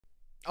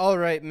All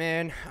right,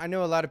 man. I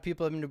know a lot of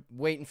people have been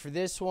waiting for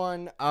this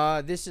one.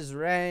 This is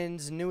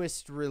Ren's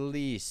newest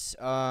release.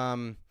 Yeah,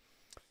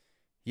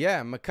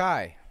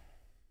 Mackay.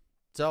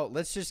 So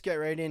let's just get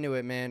right into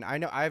it, man. I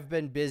know I've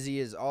been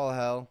busy as all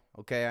hell.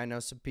 Okay, I know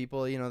some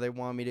people, they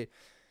want me to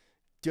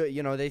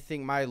do, they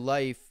think my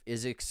life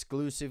is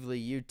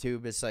exclusively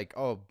YouTube. It's like,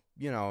 oh,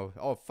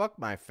 fuck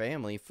my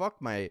family,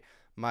 fuck my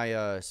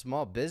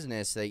small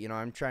business that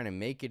I'm trying to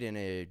make it in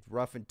a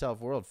rough and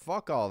tough world.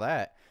 Fuck all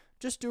that.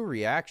 Just do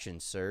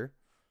reactions, sir.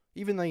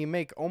 Even though you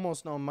make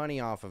almost no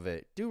money off of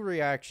it, do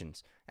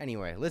reactions.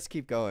 Anyway, let's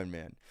keep going,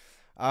 man.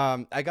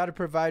 I got to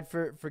provide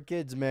for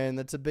kids, man.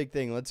 That's a big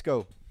thing. Let's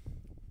go.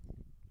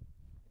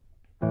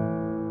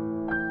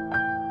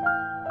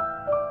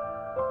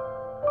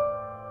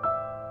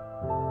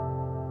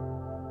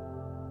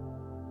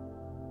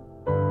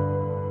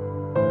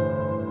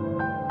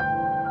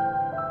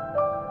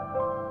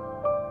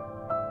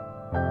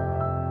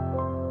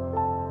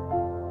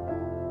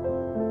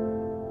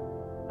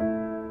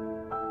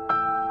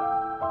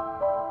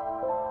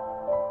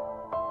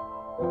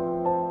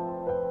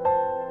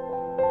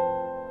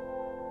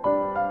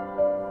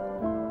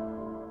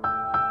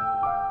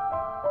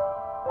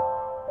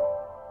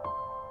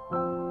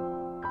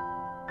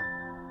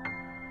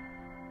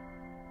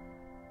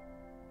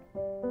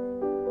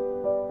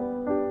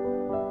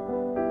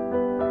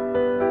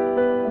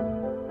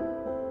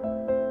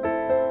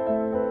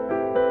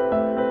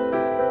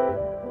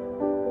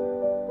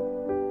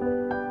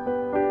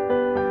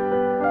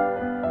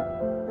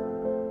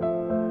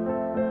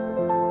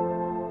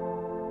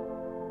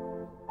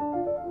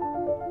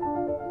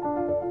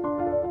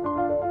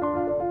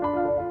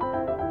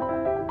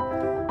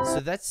 So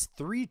that's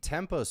 3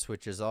 tempo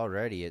switches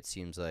already, it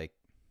seems like.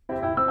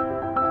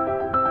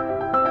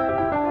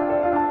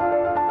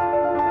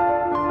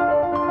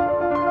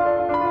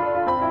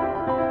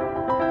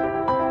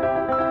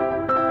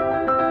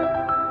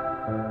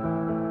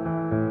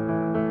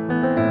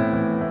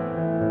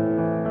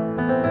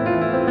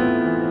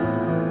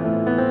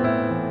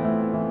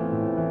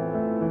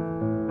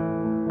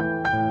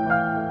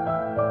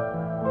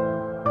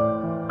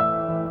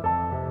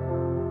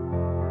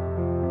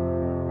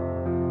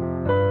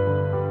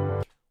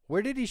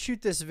 Where did he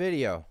shoot this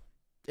video?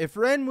 If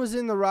Ren was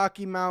in the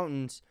Rocky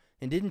Mountains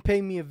and didn't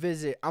pay me a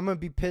visit, I'm going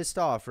to be pissed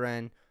off,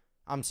 Ren.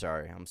 I'm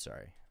sorry.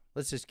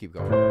 Let's just keep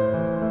going.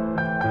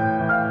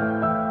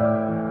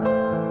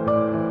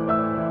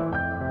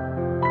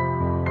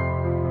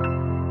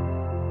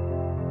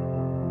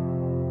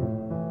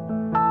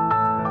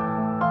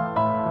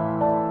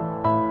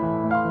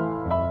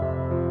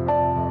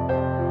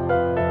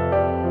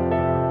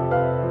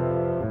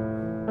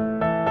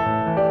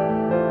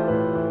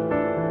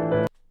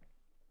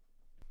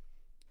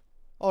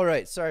 All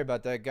right, sorry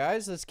about that,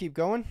 guys. Let's keep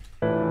going.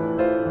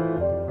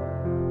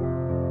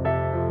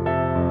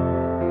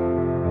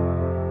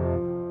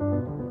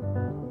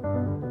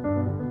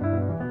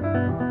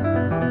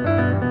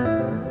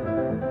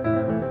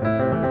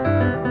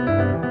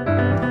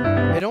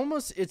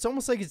 It's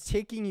almost like it's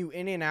taking you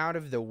in and out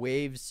of the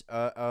waves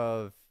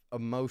of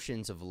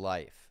emotions of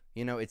life.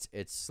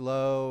 It's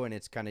slow and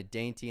it's kind of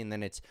dainty, and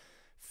then it's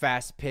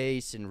fast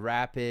paced and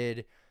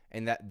rapid.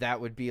 And that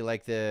would be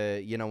like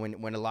the,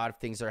 when a lot of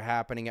things are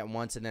happening at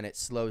once, and then it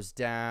slows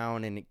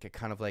down, and it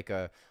kind of like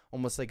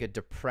almost like a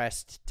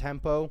depressed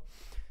tempo.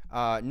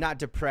 Not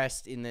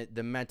depressed in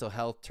the mental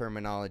health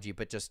terminology,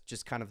 but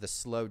just kind of the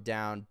slow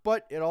down.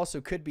 But it also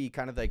could be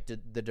kind of like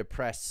the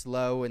depressed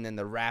slow, and then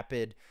the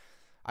rapid.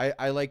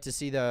 I like to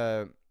see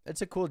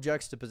it's a cool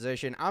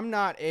juxtaposition. I'm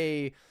not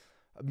a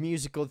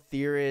musical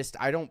theorist.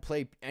 I don't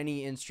play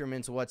any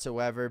instruments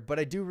whatsoever, but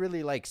I do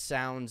really like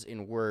sounds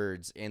in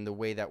words and the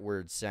way that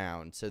words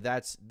sound. So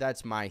that's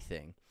my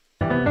thing.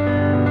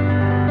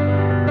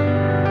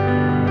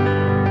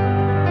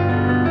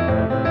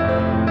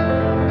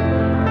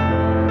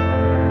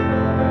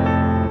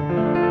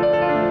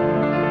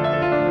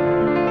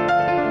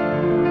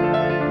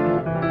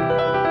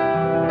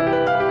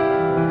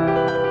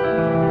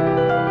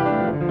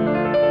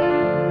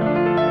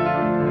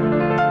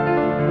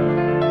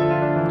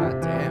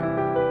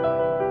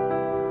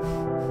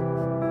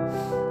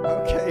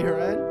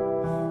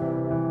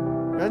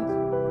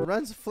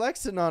 Ren's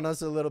flexing on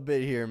us a little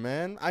bit here,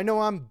 man. I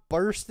know I'm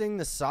bursting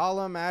the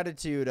solemn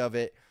attitude of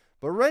it,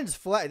 but Ren's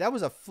that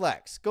was a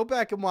flex. Go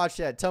back and watch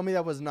that. Tell me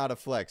that was not a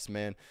flex,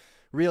 man.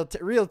 Real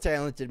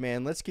talented,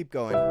 man. Let's keep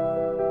going.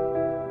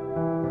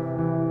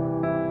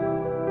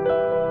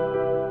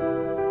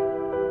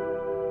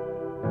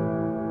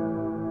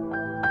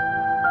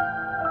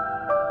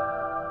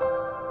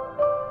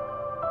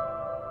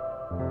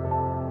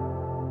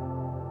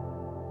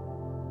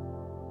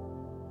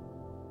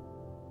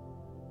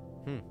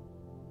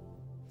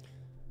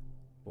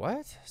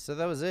 What? So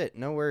that was it.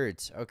 No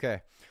words.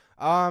 Okay.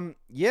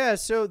 Yeah,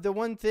 so the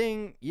one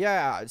thing,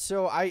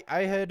 so I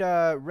had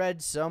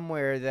read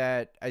somewhere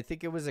that I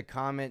think it was a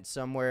comment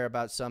somewhere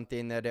about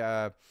something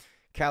that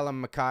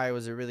Callum Mackay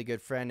was a really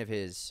good friend of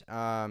his.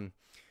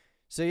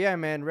 So yeah,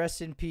 man,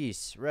 rest in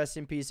peace. Rest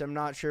in peace. I'm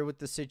not sure what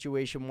the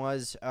situation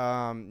was,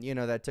 you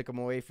know, that took him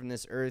away from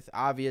this earth.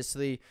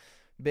 Obviously,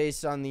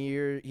 based on the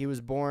year he was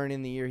born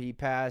and the year he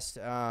passed,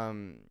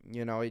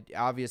 you know, it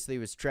obviously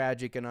was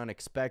tragic and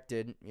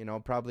unexpected. You know,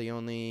 probably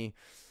only,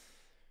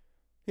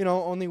 you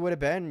know, only would have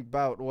been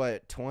about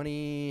what,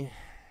 20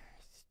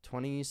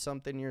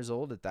 something years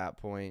old at that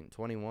point,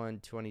 21,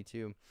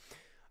 22.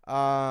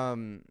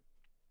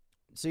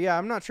 So yeah,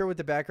 I'm not sure what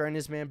the background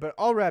is, man, but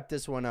I'll wrap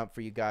this one up for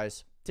you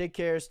guys. Take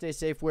care, stay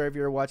safe wherever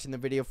you're watching the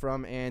video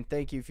from, and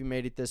thank you if you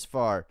made it this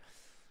far.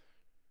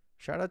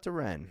 Shout out to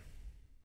Ren.